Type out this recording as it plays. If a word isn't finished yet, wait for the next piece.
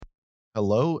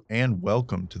Hello and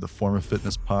welcome to the Form of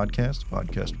Fitness podcast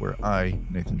where I,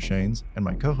 Nathan Shanes, and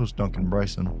my co-host Duncan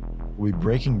Bryson will be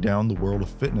breaking down the world of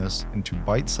fitness into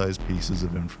bite-sized pieces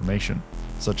of information,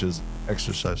 such as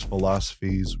exercise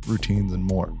philosophies, routines, and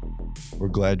more. We're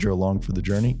glad you're along for the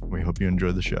journey, and we hope you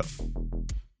enjoy the show.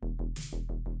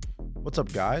 What's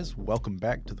up, guys? Welcome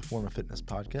back to the Form of Fitness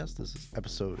podcast. This is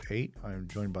episode 8. I am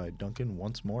joined by Duncan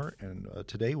once more, and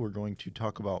today we're going to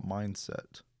talk about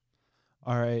mindset.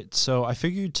 All right, so I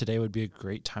figured today would be a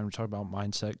great time to talk about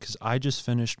mindset because I just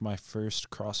finished my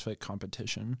first CrossFit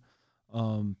competition,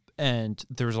 and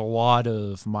there's a lot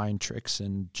of mind tricks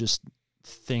and just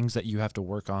things that you have to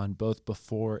work on both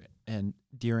before and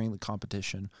during the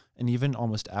competition, and even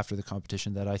almost after the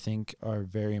competition that I think are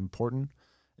very important,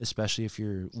 especially if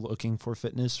you're looking for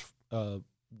fitness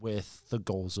with the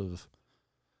goals of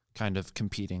kind of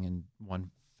competing in one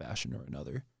fashion or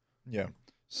another. Yeah,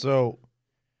 so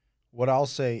what I'll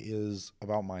say is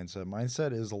about mindset.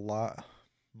 Mindset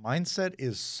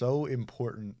is so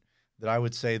important that I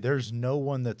would say there's no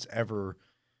one that's ever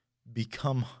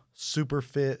become super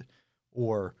fit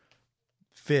or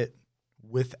fit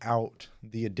without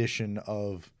the addition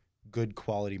of good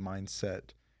quality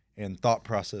mindset and thought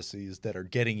processes that are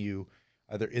getting you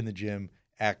either in the gym,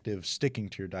 active, sticking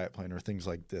to your diet plan, or things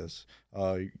like this,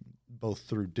 both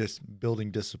through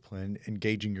building discipline,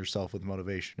 engaging yourself with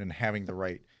motivation, and having the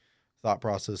right thought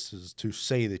processes to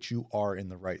say that you are in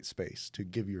the right space, to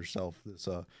give yourself this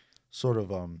sort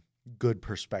of good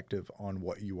perspective on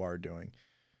what you are doing.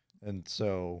 And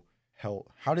so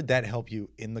how did that help you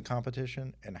in the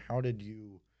competition, and how did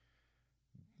you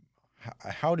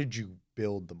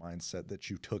build the mindset that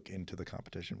you took into the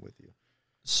competition with you?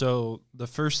 So the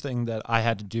first thing that I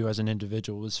had to do as an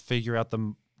individual was figure out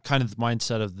the kind of the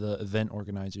mindset of the event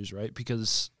organizers, right?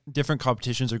 Because different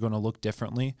competitions are going to look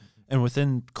differently. And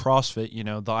within CrossFit, you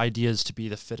know, the idea is to be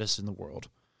the fittest in the world,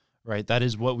 right? That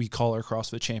is what we call our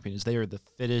CrossFit champions. They are the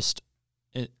fittest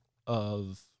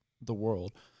of the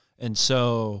world. And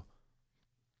so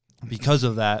because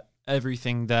of that,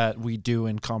 everything that we do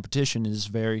in competition is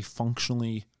very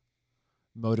functionally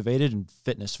motivated and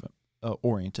fitness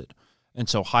oriented. And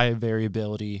so high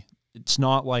variability. It's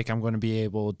not like I'm going to be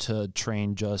able to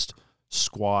train just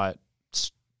squat,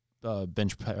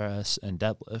 bench press, and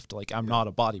deadlift. Like, I'm not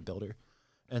a bodybuilder.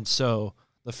 And so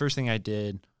the first thing I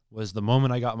did was the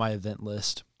moment I got my event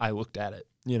list, I looked at it,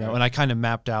 and I kind of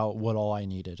mapped out what all I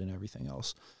needed and everything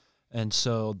else. And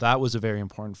so that was a very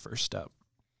important first step.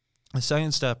 The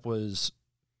second step was,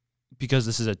 because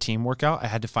this is a team workout, I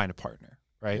had to find a partner,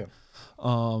 right?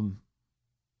 Yeah.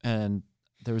 And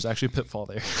there was actually a pitfall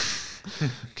there.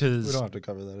 Because we don't have to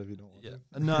cover that if you don't want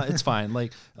to. No, it's fine.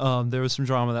 Like, there was some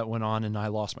drama that went on, and I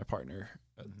lost my partner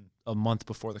a month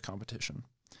before the competition.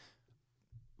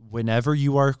 Whenever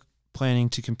you are planning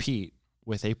to compete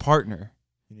with a partner,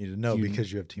 you need to know,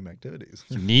 because you have team activities.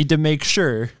 You need to make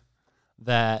sure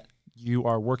that you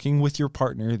are working with your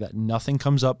partner, that nothing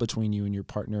comes up between you and your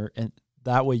partner, and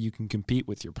that way you can compete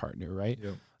with your partner, right?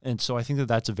 Yep. And so I think that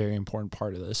that's a very important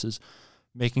part of this, is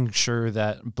making sure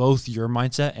that both your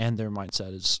mindset and their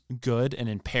mindset is good and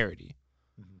in parity.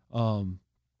 Mm-hmm.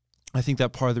 I think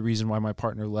that part of the reason why my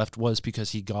partner left was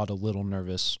because he got a little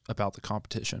nervous about the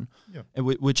competition,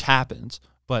 which happens.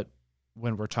 But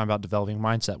when we're talking about developing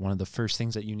mindset, one of the first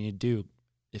things that you need to do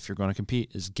if you're going to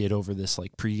compete is get over this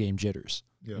like pregame jitters.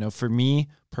 Yeah. For me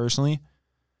personally,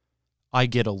 I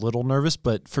get a little nervous,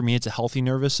 but for me, it's a healthy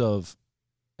nervous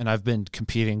and I've been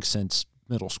competing since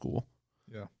middle school.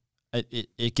 Yeah.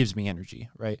 It gives me energy,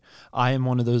 right? I am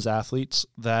one of those athletes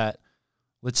that,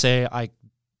 let's say I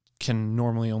can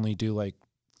normally only do like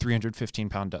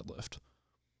 315-pound deadlift.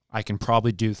 I can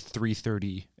probably do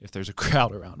 330 if there's a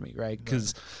crowd around me, right?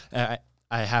 Because I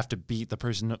have to beat the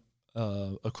person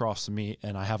across from me,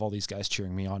 and I have all these guys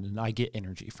cheering me on, and I get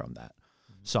energy from that.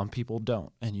 Mm-hmm. Some people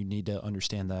don't, and you need to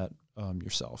understand that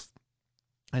yourself.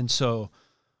 And so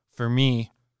for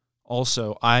me,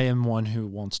 also, I am one who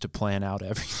wants to plan out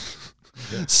everything.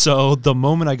 Yeah. So the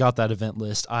moment I got that event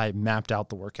list, I mapped out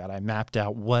the workout. I mapped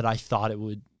out what I thought it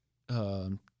would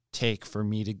take for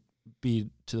me to be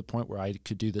to the point where I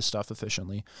could do this stuff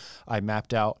efficiently. I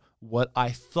mapped out what I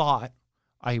thought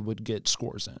I would get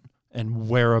scores in and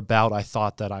whereabout I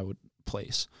thought that I would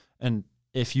place. And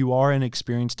if you are an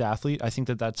experienced athlete, I think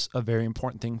that that's a very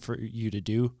important thing for you to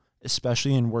do,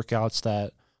 especially in workouts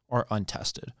that are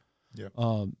untested.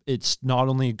 Yeah. It's not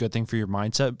only a good thing for your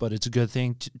mindset, but it's a good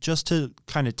thing just to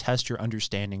kind of test your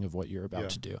understanding of what you're about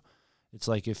to do. It's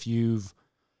like if you've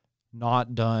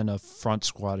not done a front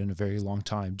squat in a very long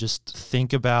time, just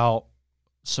think about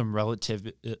some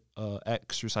relative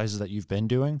exercises that you've been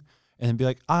doing and then be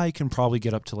like, I can probably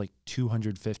get up to like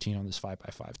 215 on this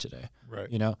 5x5 today. Right.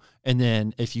 You know? And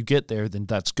then if you get there, then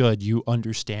that's good. You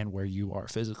understand where you are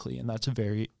physically. And that's a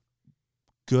very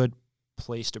good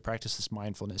place to practice this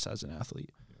mindfulness as an athlete.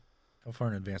 How far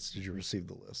in advance did you receive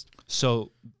the list?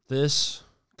 So this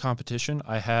competition,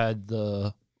 I had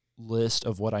the list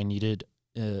of what I needed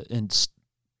in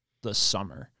the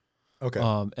summer. Okay.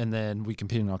 And then we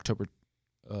competed in October,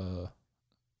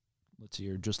 let's see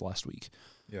here, just last week.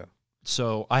 Yeah.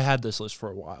 So I had this list for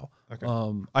a while. Okay.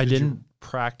 I didn't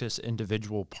practice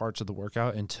individual parts of the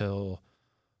workout until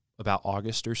about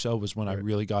August or so was when I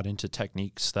really got into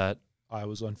techniques that I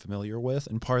was unfamiliar with.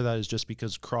 And part of that is just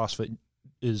because CrossFit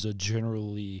is a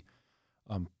generally,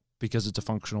 because it's a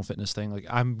functional fitness thing, like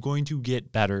I'm going to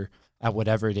get better at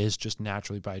whatever it is just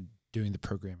naturally by doing the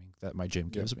programming that my gym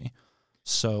gives me.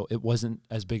 So it wasn't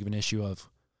as big of an issue of,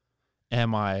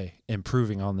 am I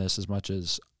improving on this as much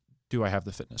as do I have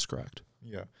the fitness correct?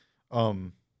 Yeah.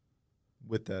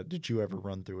 With that, did you ever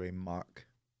run through a mock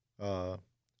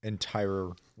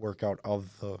entire workout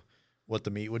of what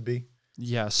the meet would be?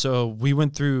 Yeah, so we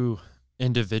went through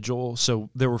individual. So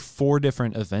there were 4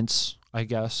 different events, I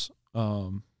guess,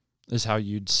 is how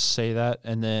you'd say that.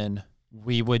 And then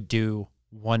we would do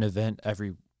one event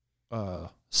every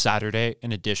Saturday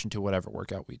in addition to whatever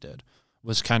workout we did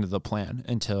was kind of the plan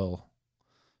until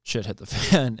shit hit the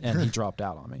fan and he dropped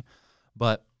out on me.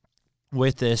 But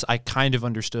with this, I kind of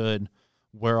understood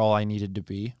where all I needed to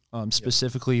be.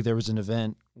 Specifically, there was an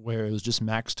event where it was just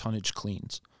max tonnage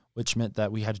cleans, which meant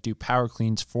that we had to do power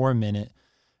cleans for a minute,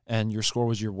 and your score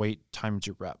was your weight times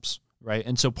your reps, right?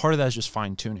 And so part of that is just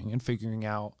fine-tuning and figuring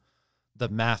out the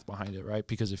math behind it, right?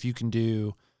 Because if you can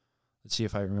do, let's see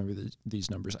if I remember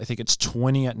these numbers. I think it's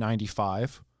 20 at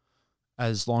 95.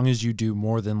 As long as you do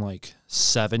more than like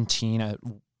 17 at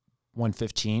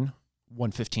 115,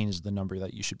 115 is the number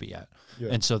that you should be at. Yeah.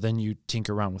 And so then you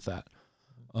tinker around with that.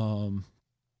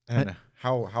 And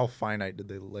how finite did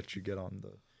they let you get on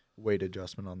the weight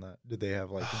adjustment on that? Did they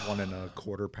have like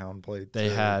 1.25 pound plates? They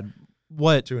had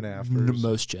what 2.5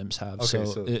 most gyms have. Okay,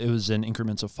 so it was in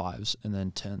increments of 5s and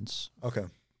then 10s. Okay.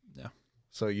 Yeah.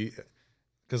 So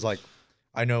because like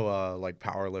I know like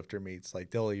power lifter meets,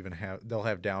 like they'll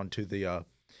have down to the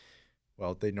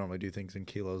well, they normally do things in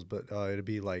kilos, but it'd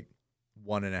be like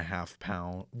 1.5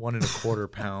 pound,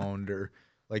 1.25 pound, or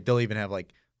like they'll even have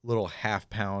like little half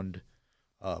pound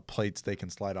plates they can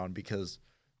slide on because,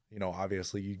 you know,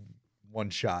 obviously one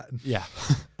shot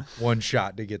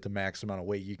to get the max amount of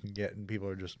weight you can get, and people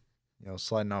are just, you know,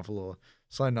 sliding on a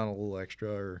little extra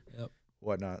or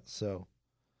whatnot. So,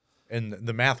 and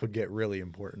the math would get really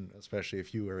important, especially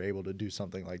if you were able to do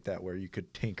something like that where you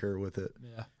could tinker with it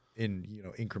in, you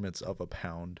know, increments of a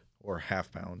pound or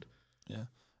half pound. Yeah.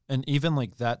 And even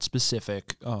like that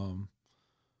specific,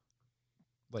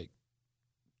 like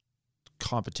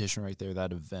competition right there,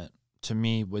 that event to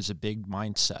me was a big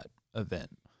mindset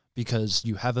event because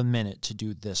you have a minute to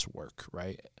do this work,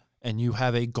 right? And you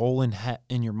have a goal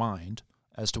in your mind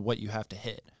as to what you have to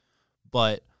hit.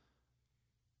 But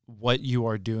what you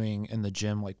are doing in the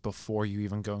gym, like before you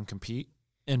even go and compete,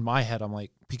 in my head, I'm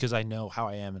like, because I know how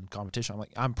I am in competition, I'm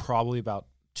like, I'm probably about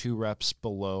 2 reps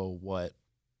below what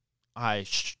I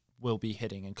will be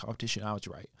hitting in competition. I was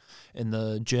right. In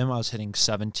the gym, I was hitting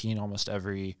 17 almost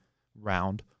every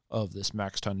round of this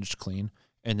max tonnage clean.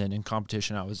 And then in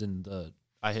competition,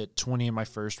 I hit 20 in my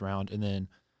first round and then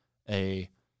a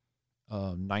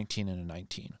 19 and a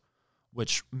 19,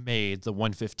 which made the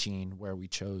 115 where we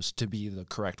chose to be the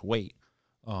correct weight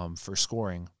for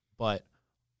scoring. But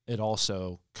it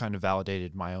also kind of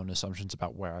validated my own assumptions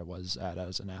about where I was at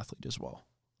as an athlete as well.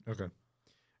 Okay.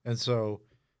 And so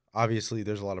obviously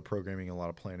there's a lot of programming, a lot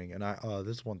of planning. And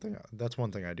that's one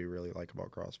thing I do really like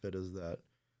about CrossFit is that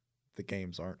the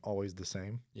games aren't always the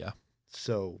same. Yeah.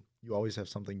 So you always have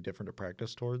something different to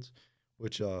practice towards,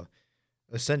 which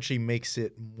essentially makes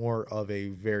it more of a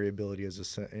variability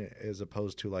as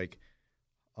opposed to like,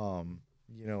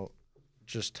 you know,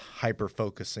 just hyper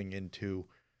focusing into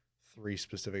 3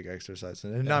 specific exercises.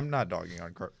 And I'm not dogging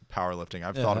on powerlifting.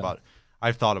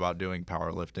 I've thought about doing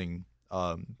powerlifting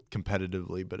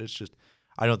competitively, but it's just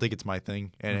I don't think it's my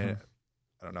thing, and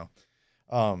I don't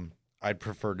know. I'd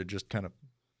prefer to just kind of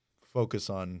focus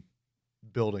on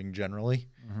building generally,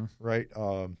 right?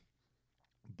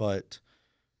 But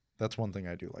that's one thing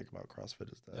I do like about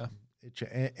CrossFit is that,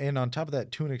 and on top of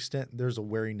that, to an extent, there's a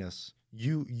wariness.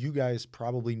 You guys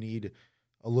probably need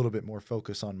a little bit more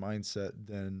focus on mindset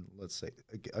than, let's say,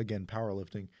 again,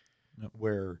 powerlifting,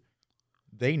 where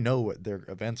they know what their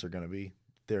events are going to be.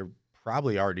 They're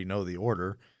probably already know the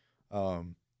order.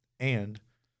 And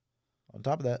on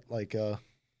top of that, like,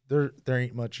 there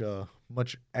ain't much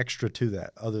extra to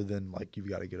that other than like you've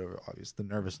got to get over obviously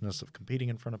the nervousness of competing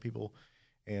in front of people,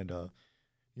 and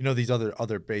these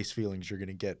other base feelings you're going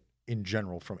to get in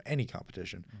general from any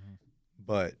competition. Mm-hmm.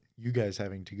 But you guys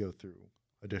having to go through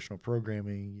additional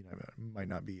programming, might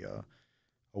not be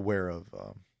aware of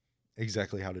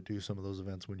exactly how to do some of those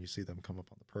events when you see them come up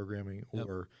on the programming, yep.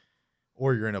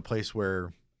 or you're in a place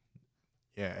where,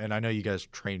 yeah, and I know you guys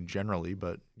train generally,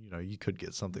 but you could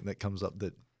get something that comes up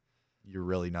that you're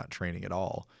really not training at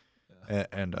all, yeah.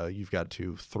 and you've got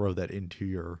to throw that into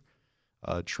your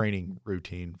training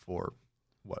routine for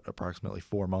approximately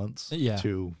 4 months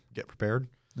to get prepared.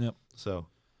 Yep. So,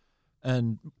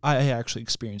 and I actually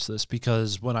experienced this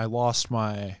because when I lost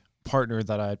my partner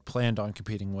that I had planned on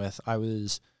competing with, I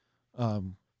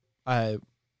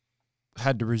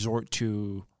had to resort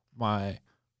to my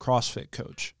CrossFit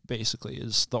coach, basically,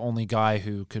 is the only guy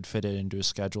who could fit it into a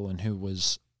schedule and who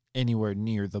was anywhere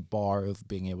near the bar of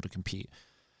being able to compete.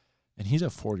 And he's a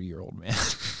 40-year-old man.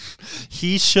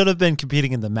 He should have been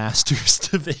competing in the Masters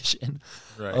division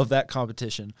of that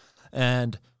competition.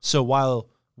 And so while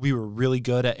we were really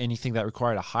good at anything that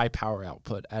required a high power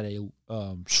output at a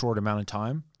short amount of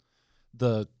time,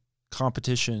 the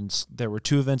competitions, there were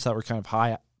 2 events that were kind of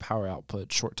high power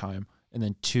output, short time, and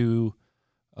then 2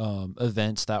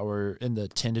 events that were in the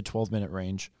 10 to 12 minute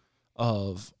range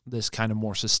of this kind of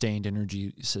more sustained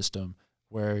energy system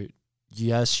where,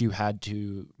 yes, you had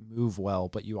to move well,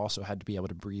 but you also had to be able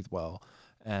to breathe well.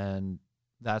 And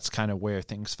that's kind of where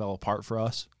things fell apart for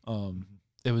us.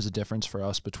 It was a difference for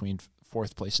us between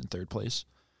 4th place and 3rd place.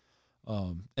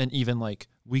 And even like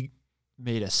we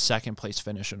made a 2nd place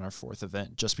finish in our 4th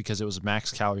event just because it was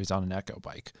max calories on an Echo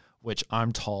bike, which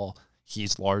I'm tall,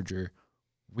 he's larger.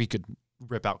 We could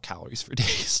rip out calories for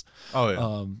days. Oh,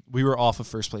 yeah. We were off of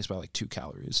 1st place by like 2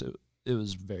 calories. It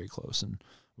was very close, and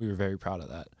we were very proud of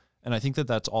that. And I think that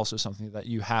that's also something that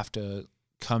you have to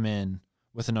come in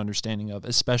with an understanding of,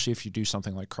 especially if you do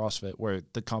something like CrossFit where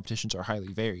the competitions are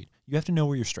highly varied. You have to know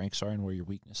where your strengths are and where your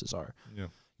weaknesses are. Yeah.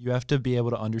 You have to be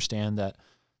able to understand that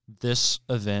this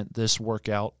event, this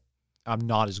workout, I'm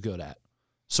not as good at.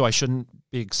 So I shouldn't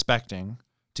be expecting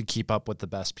to keep up with the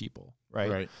best people,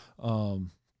 right?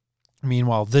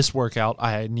 Meanwhile, this workout,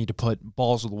 I need to put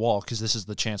balls to the wall because this is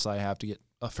the chance that I have to get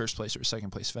a 1st place or a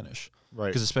 2nd place finish. Right.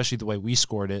 Because especially the way we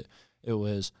scored it, it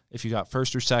was if you got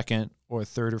 1st or 2nd or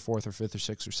 3rd or 4th or 5th or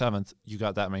 6th or 7th, you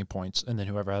got that many points, and then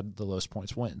whoever had the lowest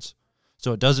points wins.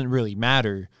 So it doesn't really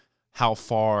matter how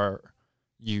far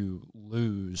you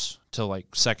lose to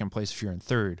like 2nd place if you're in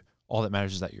 3rd. All that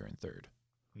matters is that you're in 3rd.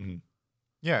 Mm-hmm.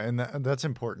 Yeah, and that's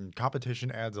important.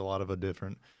 Competition adds a lot of a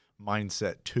different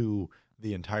mindset to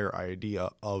the entire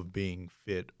idea of being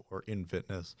fit or in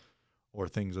fitness or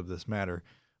things of this matter.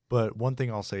 But one thing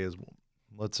I'll say is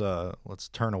let's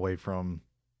turn away from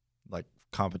like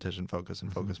competition focus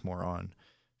and focus more on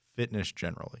fitness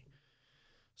generally.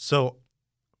 So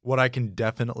what I can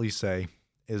definitely say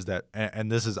is that,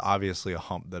 and this is obviously a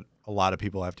hump that a lot of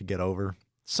people have to get over.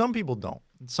 Some people don't.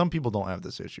 Some people don't have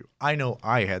this issue. I know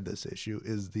I had this issue,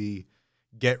 is the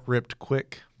get ripped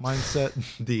quick mindset,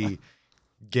 the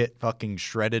get fucking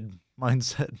shredded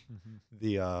mindset,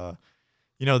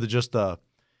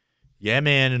 yeah,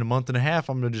 man, in a month and a half,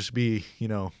 I'm going to just be,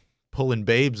 pulling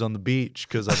babes on the beach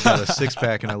because I've got a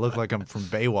 6-pack and I look like I'm from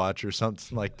Baywatch or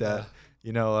something like that.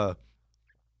 Yeah,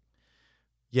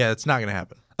 it's not going to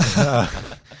happen.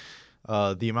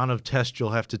 The amount of tests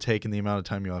you'll have to take and the amount of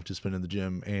time you'll have to spend in the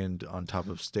gym, and on top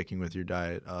of sticking with your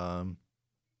diet,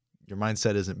 your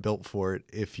mindset isn't built for it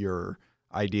if your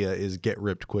idea is get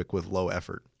ripped quick with low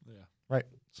effort. Yeah. Right.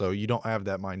 So you don't have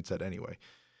that mindset anyway.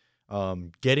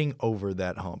 Getting over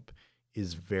that hump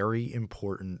is very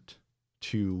important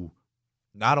to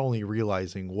not only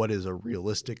realizing what is a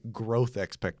realistic growth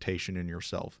expectation in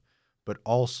yourself, but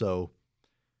also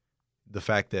the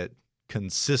fact that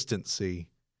consistency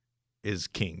is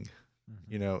king.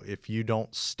 Mm-hmm. If you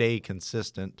don't stay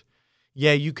consistent,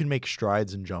 yeah, you can make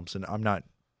strides and jumps, and I'm not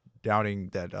doubting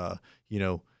that,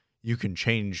 you can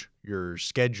change your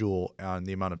schedule on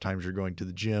the amount of times you're going to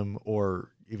the gym or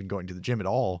even going to the gym at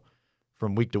all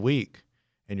from week to week,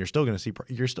 and you're still going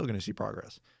to see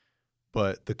progress.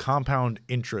 But the compound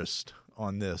interest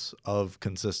on this of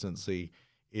consistency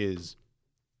is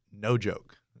no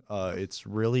joke. It's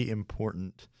really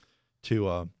important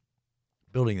to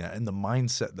building that, and the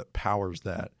mindset that powers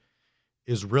that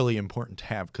is really important to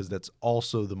have, because that's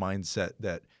also the mindset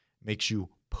that makes you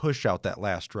push out that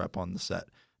last rep on the set,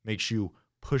 makes you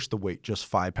push the weight just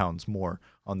 5 pounds more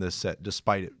on this set,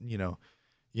 despite it,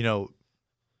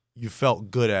 you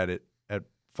felt good at it at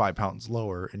 5 pounds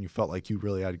lower and you felt like you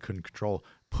really couldn't control,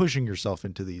 pushing yourself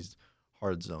into these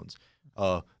hard zones.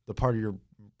 The part of your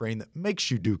brain that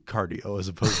makes you do cardio as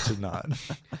opposed to not,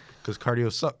 because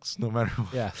cardio sucks no matter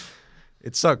what. Yeah.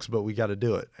 It sucks, but we got to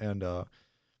do it. And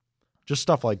just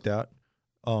stuff like that.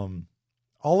 All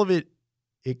of it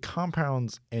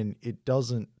compounds, and it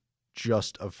doesn't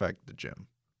just affect the gym.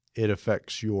 It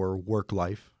affects your work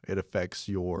life. It affects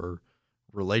your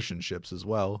relationships as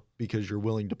well, because you're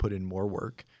willing to put in more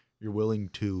work. You're willing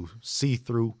to see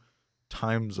through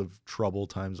times of trouble,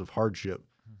 times of hardship,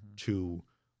 to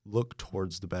look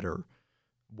towards the better,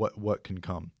 what can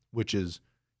come, which is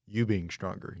you being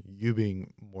stronger, you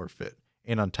being more fit.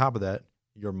 And on top of that,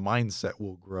 your mindset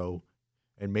will grow,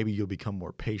 and maybe you'll become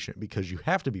more patient, because you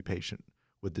have to be patient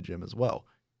with the gym as well.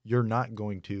 You're not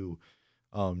going to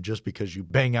just because you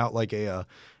bang out like a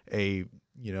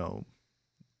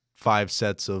 5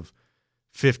 sets of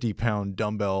 50-pound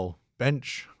dumbbell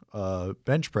bench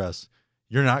press,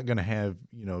 you're not going to have,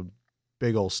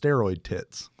 big old steroid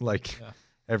tits like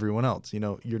everyone else.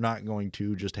 You're not going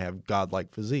to just have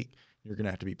godlike physique. You're going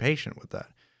to have to be patient with that,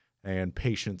 and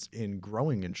patience in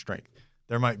growing in strength.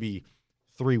 There might be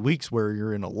 3 weeks where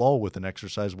you're in a lull with an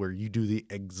exercise where you do the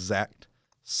exact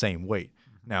same weight.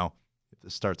 Now, if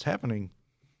this starts happening,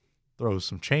 throw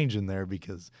some change in there,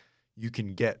 because you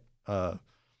can get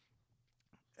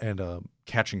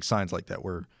catching signs like that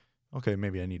where, okay,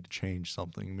 maybe I need to change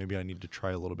something. Maybe I need to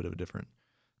try a little bit of a different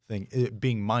thing.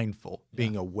 Being mindful,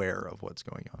 being aware of what's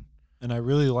going on. And I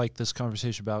really like this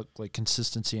conversation about like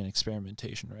consistency and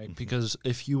experimentation, right? Because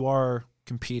if you are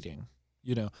competing,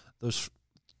 those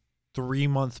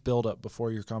 3-month buildup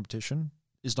before your competition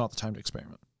is not the time to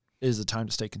experiment. It is the time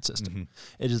to stay consistent.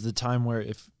 It is the time where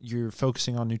if you're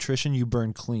focusing on nutrition, you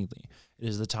burn cleanly. It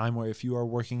is the time where if you are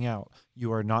working out,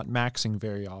 you are not maxing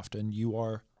very often. You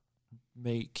are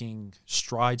making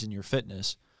strides in your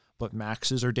fitness, but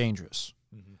maxes are dangerous.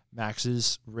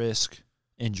 Maxes risk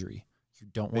injury. You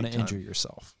don't want to injure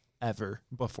yourself ever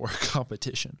before a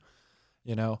competition.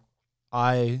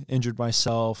 I injured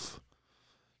myself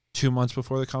 2 months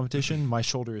before the competition. My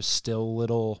shoulder is still a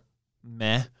little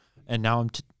meh, and now I'm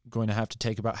going to have to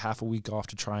take about half a week off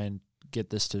to try and get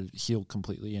this to heal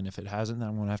completely. And if it hasn't, then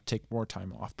I'm going to have to take more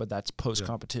time off. But that's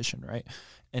post-competition, right?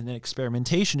 And then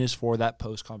experimentation is for that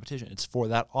post-competition. It's for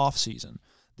that off-season.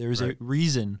 There's a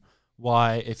reason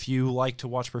why, if you like to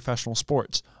watch professional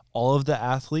sports, all of the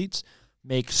athletes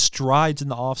make strides in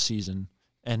the off-season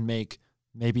and make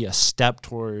maybe a step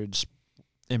towards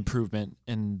improvement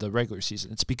in the regular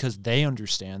season. It's because they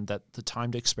understand that the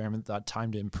time to experiment, that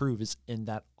time to improve is in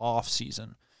that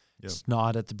off-season. It's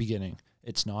not at the beginning.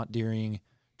 It's not during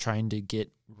trying to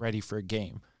get ready for a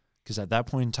game, because at that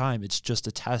point in time, it's just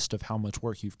a test of how much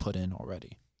work you've put in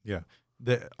already. Yeah.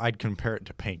 I'd compare it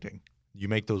to painting. You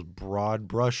make those broad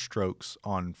brush strokes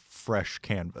on fresh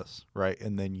canvas, right?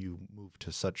 And then you move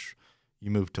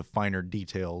to finer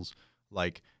details,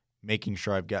 like making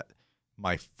sure I've got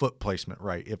my foot placement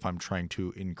right if I'm trying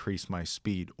to increase my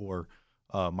speed or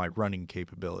my running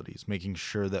capabilities, making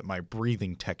sure that my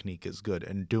breathing technique is good,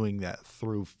 and doing that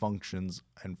through functions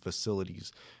and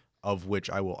facilities of which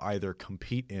I will either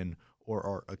compete in or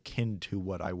are akin to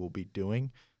what I will be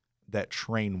doing that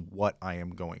train what I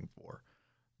am going for.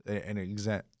 And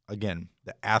again,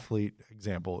 the athlete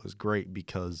example is great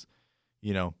because,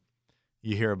 you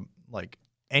hear like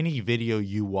any video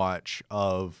you watch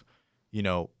of,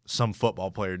 some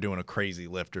football player doing a crazy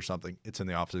lift or something, it's in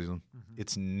the off season.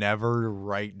 It's never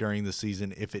right during the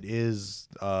season. If it is,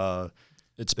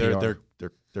 it's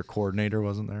their coordinator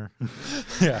wasn't there.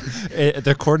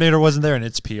 Their coordinator wasn't there, and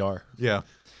it's PR. Yeah.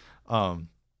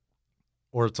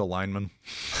 Or it's a lineman.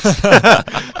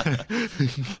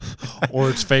 Or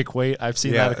it's fake weight. I've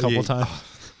seen that a couple times.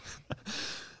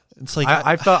 It's like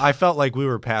I felt like we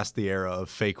were past the era of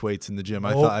fake weights in the gym.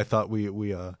 I thought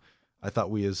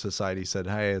we as society said,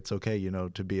 hey, it's okay,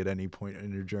 to be at any point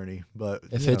in your journey. But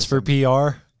if it's for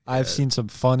PR, I've seen some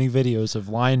funny videos of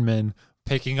linemen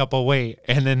picking up a weight,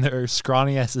 and then their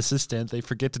scrawny ass assistant, they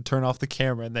forget to turn off the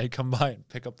camera, and they come by and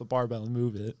pick up the barbell and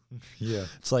move it. Yeah.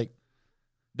 It's like,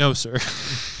 no, sir.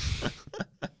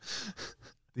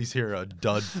 These here are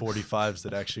dud 45s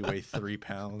that actually weigh 3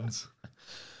 pounds.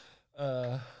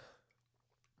 Yeah,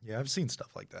 I've seen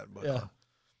stuff like that. But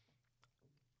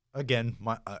again,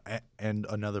 and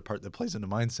another part that plays into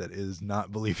mindset is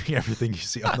not believing everything you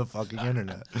see on the fucking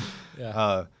internet.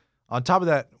 Yeah. On top of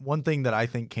that, one thing that I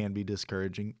think can be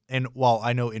discouraging, and while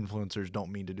I know influencers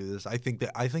don't mean to do this, I think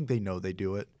they know they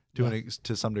do it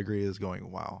to some degree, is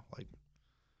going, wow, like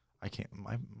I can't,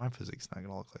 my physique's not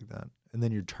gonna look like that, and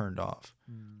then you're turned off.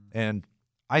 And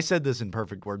I said this in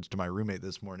perfect words to my roommate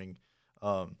this morning.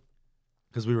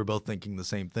 because we were both thinking the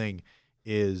same thing,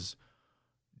 is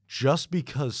just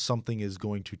because something is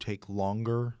going to take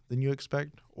longer than you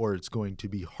expect, or it's going to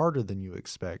be harder than you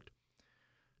expect,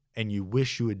 and you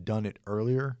wish you had done it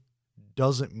earlier,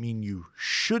 doesn't mean you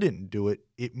shouldn't do it.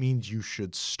 It means you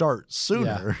should start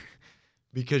sooner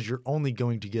because you're only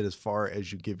going to get as far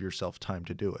as you give yourself time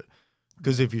to do it.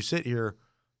 Because if you sit here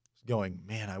going,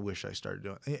 man, I wish I started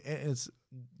doing it. And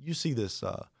you see this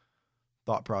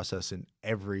thought process in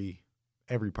every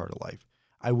part of life.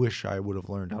 I wish I would have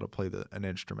learned how to play an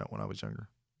instrument when I was younger.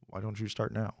 Why don't you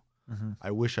start now? Mm-hmm.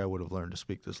 I wish I would have learned to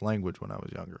speak this language when I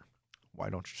was younger. Why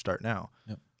don't you start now?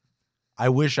 Yep. I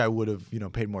wish I would have,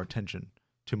 paid more attention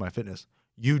to my fitness.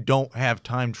 You don't have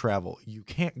time travel. You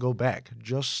can't go back.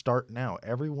 Just start now.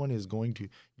 Everyone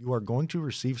you are going to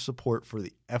receive support for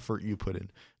the effort you put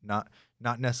in, not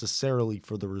necessarily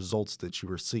for the results that you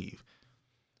receive.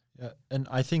 Yeah, and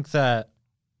I think that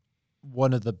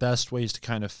one of the best ways to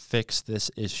kind of fix this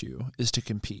issue is to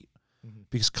compete,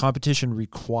 because competition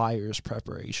requires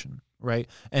preparation, right?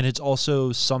 And it's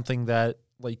also something that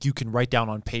like you can write down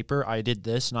on paper, I did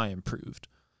this and I improved,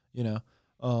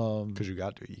 because you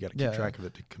got to keep track of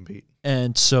it to compete.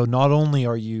 And so not only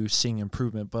are you seeing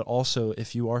improvement, but also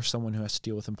if you are someone who has to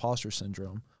deal with imposter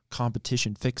syndrome,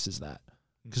 competition fixes that,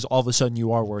 because all of a sudden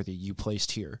you are worthy, you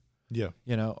placed here. Yeah.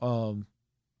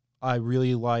 I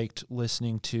really liked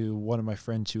listening to one of my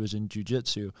friends who was in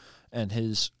jiu-jitsu, and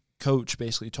his coach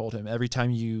basically told him, every time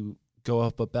you go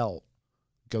up a belt,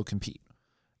 go compete.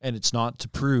 And it's not to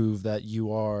prove that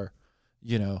you are,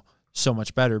 so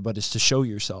much better, but it's to show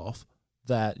yourself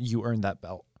that you earned that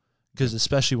belt. Because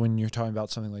especially when you're talking about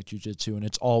something like jiu-jitsu and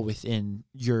it's all within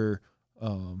your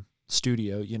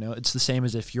studio, it's the same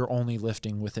as if you're only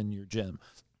lifting within your gym.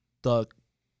 The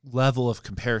level of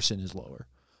comparison is lower.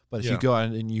 But if you go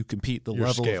out and you compete, the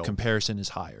level of comparison is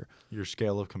higher. Your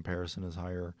scale of comparison is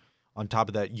higher. On top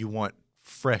of that, you want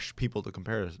fresh people to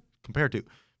compare to.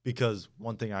 Because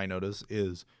one thing I notice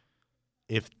is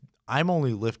if I'm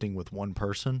only lifting with one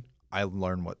person, I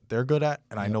learn what they're good at,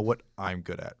 and I know what I'm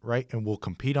good at, right? And we'll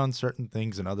compete on certain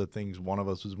things, and other things, one of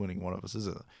us is winning, one of us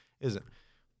isn't.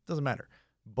 Doesn't matter.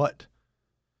 But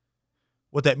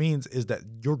what that means is that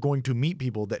you're going to meet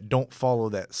people that don't follow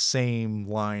that same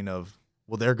line of,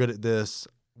 well, they're good at this,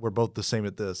 we're both the same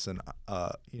at this, and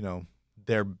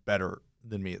they're better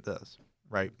than me at this,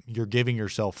 right? You're giving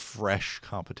yourself fresh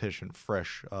competition,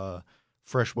 fresh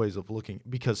ways of looking,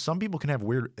 because some people can have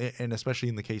weird, and especially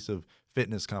in the case of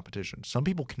fitness competition, some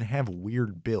people can have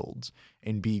weird builds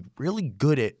and be really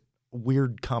good at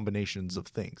weird combinations of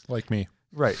things. Like me.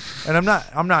 Right. And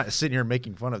I'm not sitting here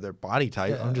making fun of their body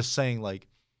type. Yeah. I'm just saying, like,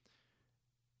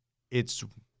 it's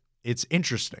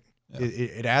interesting. Yeah.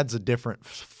 It adds a different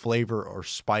flavor or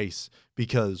spice,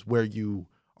 because where you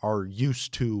are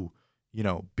used to,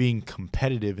 being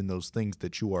competitive in those things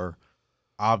that you are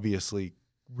obviously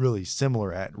really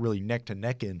similar at, really neck to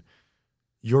neck in,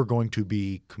 you're going to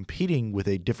be competing with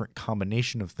a different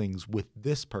combination of things with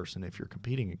this person if you're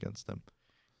competing against them.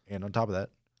 And on top of that,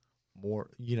 more,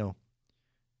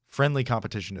 friendly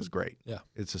competition is great. Yeah.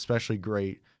 It's especially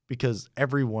great because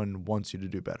everyone wants you to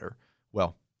do better.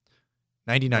 Well,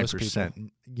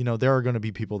 99%, there are going to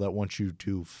be people that want you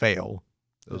to fail.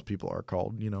 Those people are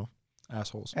called,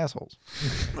 assholes.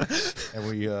 And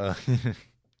we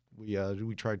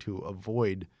try to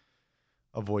avoid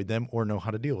them or know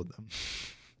how to deal with them.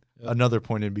 Yep. Another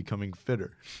point in becoming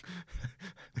fitter.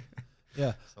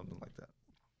 Yeah. Something like that.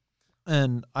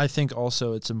 And I think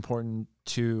also it's important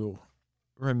to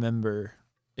remember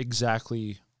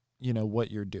exactly, what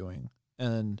you're doing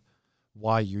and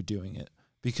why you're doing it.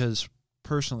 Because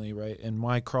personally, right, in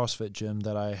my CrossFit gym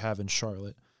that I have in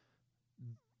Charlotte,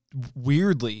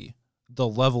 weirdly, the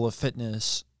level of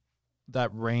fitness, that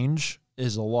range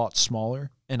is a lot smaller,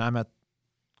 and I'm at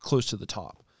close to the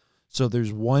top. So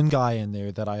there's one guy in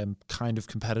there that I am kind of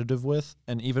competitive with,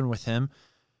 and even with him,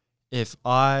 if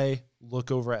I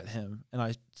look over at him and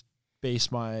I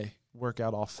base my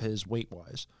workout off his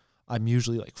weight-wise, I'm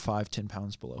usually like 5-10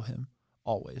 pounds below him,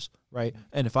 always, right?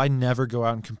 And if I never go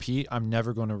out and compete, I'm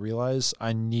never going to realize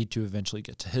I need to eventually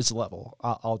get to his level.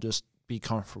 I'll just be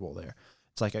comfortable there.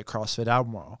 It's like at CrossFit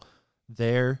Albemarle.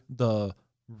 There, the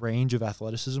range of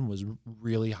athleticism was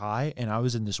really high, and I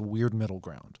was in this weird middle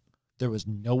ground. There was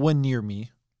no one near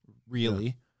me, really.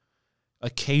 Yeah.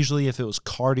 Occasionally, if it was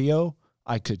cardio,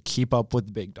 I could keep up with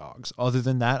the big dogs. Other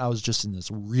than that, I was just in this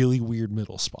really weird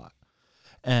middle spot.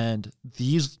 And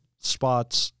these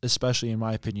spots, especially in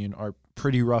my opinion, are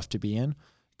pretty rough to be in,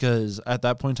 because at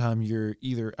that point in time, you're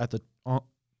either at the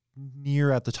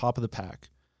top of the pack,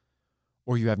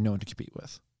 or you have no one to compete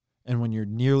with. And when you're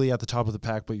nearly at the top of the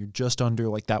pack, but you're just under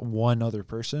like that one other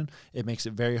person, it makes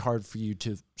it very hard for you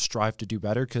to strive to do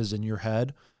better, because in your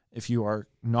head, if you are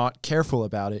not careful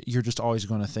about it, you're just always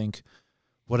going to think,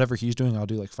 whatever he's doing, I'll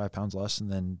do like 5 pounds less,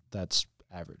 and then that's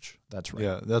average. That's right.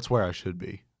 Yeah, that's where I should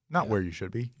be. Not where you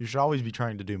should be. You should always be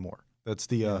trying to do more. That's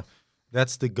the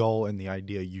that's the goal and the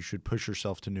idea. You should push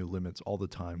yourself to new limits all the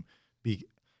time.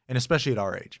 And especially at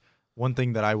our age. One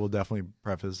thing that I will definitely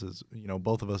preface is,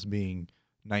 both of us being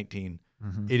 19,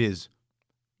 it is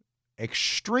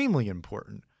extremely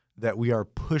important that we are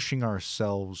pushing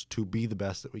ourselves to be the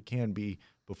best that we can be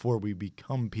before we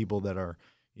become people that are,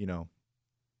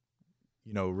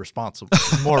 responsible,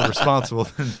 more responsible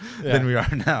than we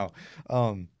are now.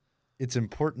 It's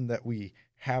important that we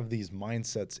have these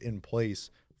mindsets in place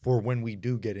for when we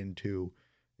do get into,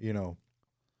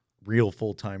 real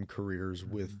full-time careers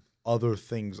with other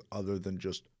things other than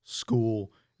just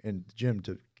school and gym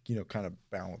to, kind of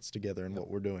balance together in what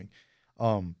we're doing.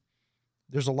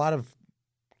 There's a lot of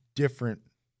different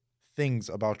things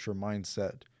about your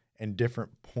mindset and different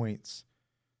points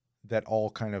that all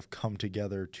kind of come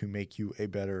together to make you a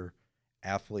better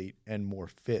athlete and more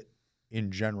fit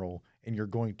in general. And you're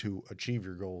going to achieve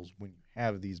your goals when you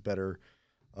have these better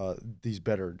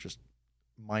just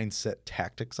mindset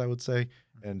tactics, I would say,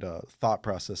 and thought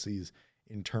processes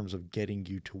in terms of getting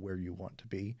you to where you want to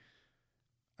be.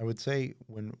 I would say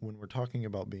when we're talking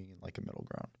about being in like a middle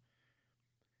ground,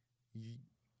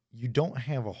 you don't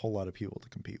have a whole lot of people to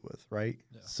compete with, right?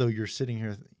 Yeah. So you're sitting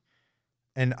here,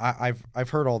 and I've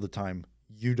heard all the time,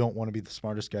 you don't want to be the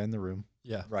smartest guy in the room,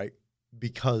 right?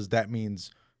 Because that means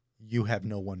you have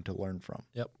no one to learn from.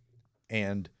 Yep.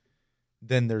 And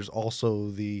then there's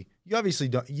also you obviously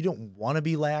don't want to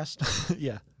be last.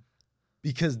 Yeah.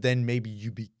 Because then maybe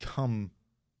you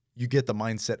get the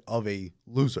mindset of a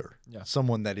loser. Yeah.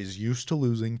 Someone that is used to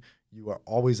losing. You are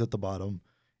always at the bottom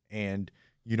and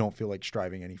you don't feel like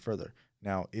striving any further.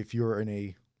 Now, if you're in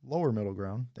a lower middle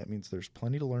ground, that means there's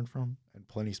plenty to learn from and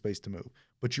plenty space to move.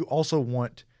 But you also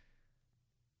want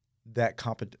that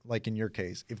like in your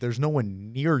case, if there's no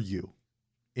one near you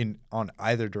on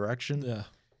either direction,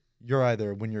 you're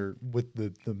either, when you're with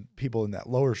the people in that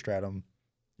lower stratum,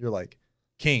 you're like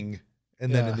king,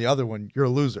 and then in the other one, you're a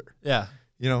loser. Yeah.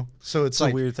 So it's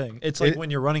like a weird thing. It's like when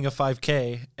you're running a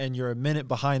 5K and you're a minute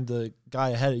behind the guy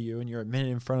ahead of you and you're a minute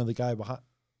in front of the guy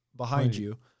behind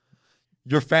you.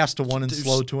 You're fast to one and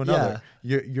slow to another.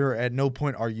 Yeah. You're at no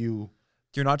point are you.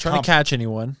 You're not trying to catch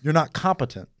anyone. You're not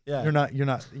competent. Yeah.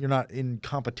 You're not in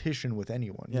competition with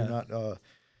anyone. Yeah.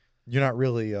 You're not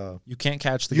really. You can't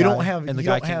catch the guy. You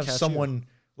don't have someone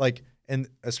like, and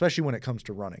especially when it comes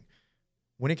to running.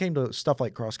 When it came to stuff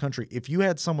like cross country, if you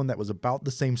had someone that was about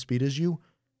the same speed as you,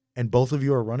 and both of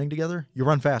you are running together, you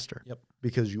run faster. Yep.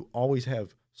 Because you always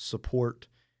have support,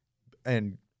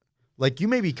 and like you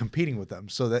may be competing with them,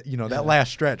 so that that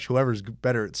last stretch, whoever's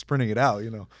better at sprinting it out,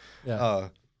 you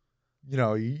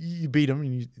beat them,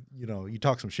 and you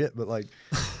talk some shit, but like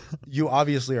you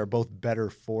obviously are both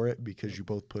better for it because you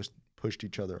both pushed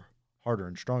each other harder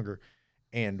and stronger.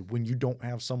 And when you don't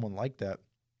have someone like that,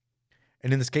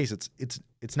 and in this case,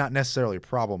 it's not necessarily a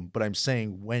problem, but I'm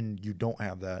saying when you don't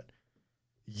have that,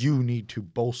 you need to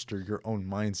bolster your own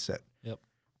mindset. Yep.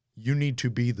 You need to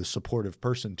be the supportive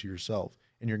person to yourself,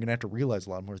 and you're going to have to realize a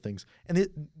lot more things. And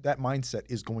that mindset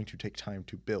is going to take time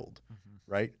to build,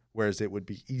 right? Whereas it would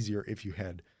be easier if you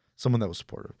had someone that was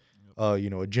supportive,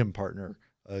 a gym partner,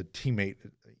 a teammate,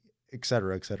 et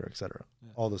cetera, et cetera, et cetera.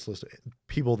 Yeah. All this list of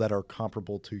people that are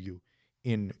comparable to you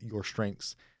in your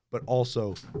strengths, but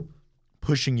also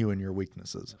pushing you in your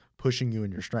weaknesses, pushing you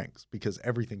in your strengths, because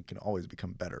everything can always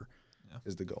become better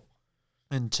is the goal.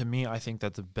 And to me, I think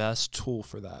that the best tool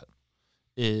for that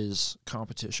is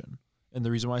competition. And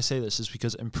the reason why I say this is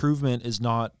because improvement is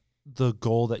not the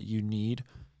goal that you need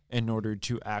in order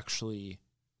to actually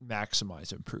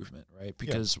maximize improvement, right?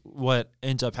 Because what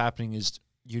ends up happening is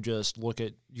you just look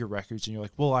at your records and you're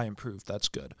like, well, I improved. That's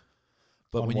good.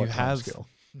 But when you have,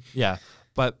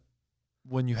 but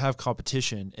when you have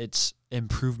competition, it's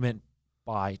improvement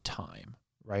by time,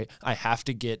 right? I have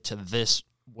to get to this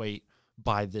weight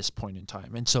by this point in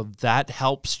time. And so that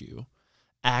helps you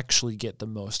actually get the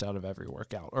most out of every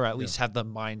workout, or at least have the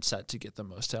mindset to get the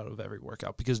most out of every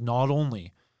workout, because not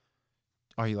only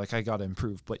are you like, I got to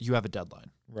improve, but you have a deadline.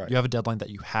 Right. You have a deadline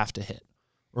that you have to hit,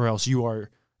 or else you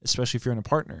are, especially if you're in a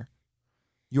partner,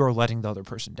 you are letting the other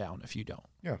person down if you don't.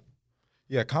 Yeah.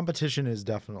 Yeah. Competition is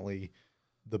definitely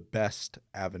the best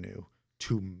avenue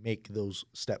to make those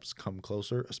steps come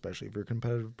closer, especially if you're a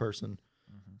competitive person.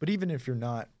 But even if you're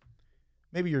not,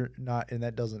 maybe you're not, and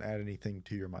that doesn't add anything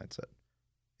to your mindset.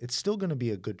 it's still going to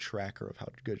be a good tracker of how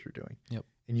good you're doing. Yep.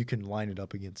 And you can line it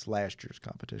up against last year's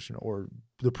competition or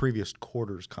the previous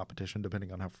quarter's competition,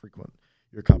 depending on how frequent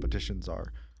your competitions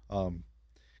are.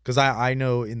 Because I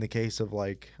know in the case of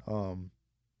like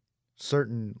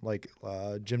certain like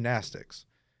gymnastics,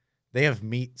 they have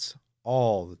meets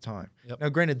all the time. Yep. Now,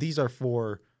 granted, these are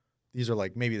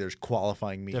like maybe there's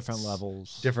qualifying meets. Different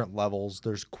levels.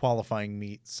 There's qualifying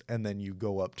meets, and then you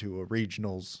go up to a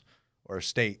regionals or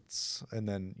states, and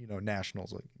then,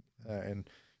 nationals, and,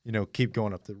 keep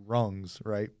going up the rungs,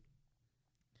 right?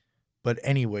 But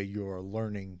anyway, you're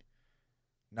learning,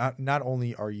 not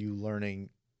only are you learning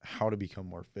how to become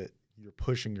more fit, you're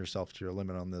pushing yourself to your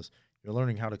limit on this. You're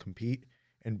learning how to compete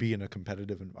and be in a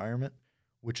competitive environment,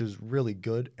 which is really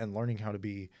good, and learning how to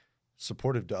be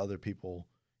supportive to other people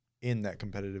in that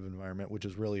competitive environment, which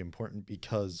is really important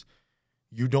because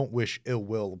you don't wish ill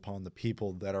will upon the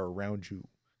people that are around you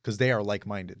because they are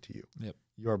like-minded to you. Yep.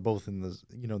 You are both in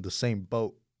the same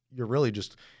boat. You're really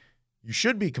you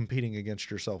should be competing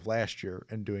against yourself last year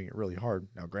and doing it really hard.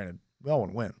 Now, granted, we all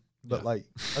want to win, but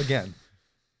again,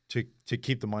 to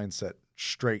keep the mindset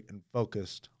straight and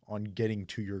focused on getting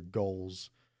to your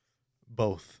goals,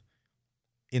 both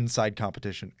inside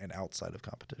competition and outside of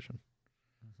competition.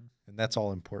 And that's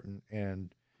all important.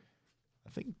 And I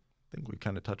think we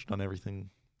kind of touched on everything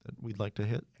that we'd like to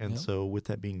hit. And so with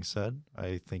that being said,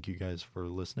 I thank you guys for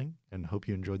listening and hope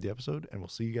you enjoyed the episode, and we'll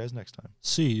see you guys next time.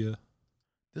 See ya.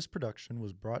 This production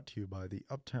was brought to you by the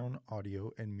Uptown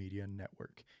Audio and Media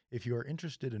Network. If you are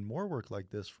interested in more work like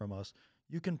this from us,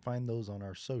 you can find those on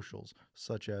our socials,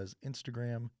 such as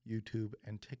Instagram, YouTube,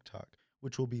 and TikTok,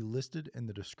 which will be listed in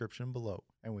the description below.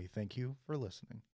 And we thank you for listening.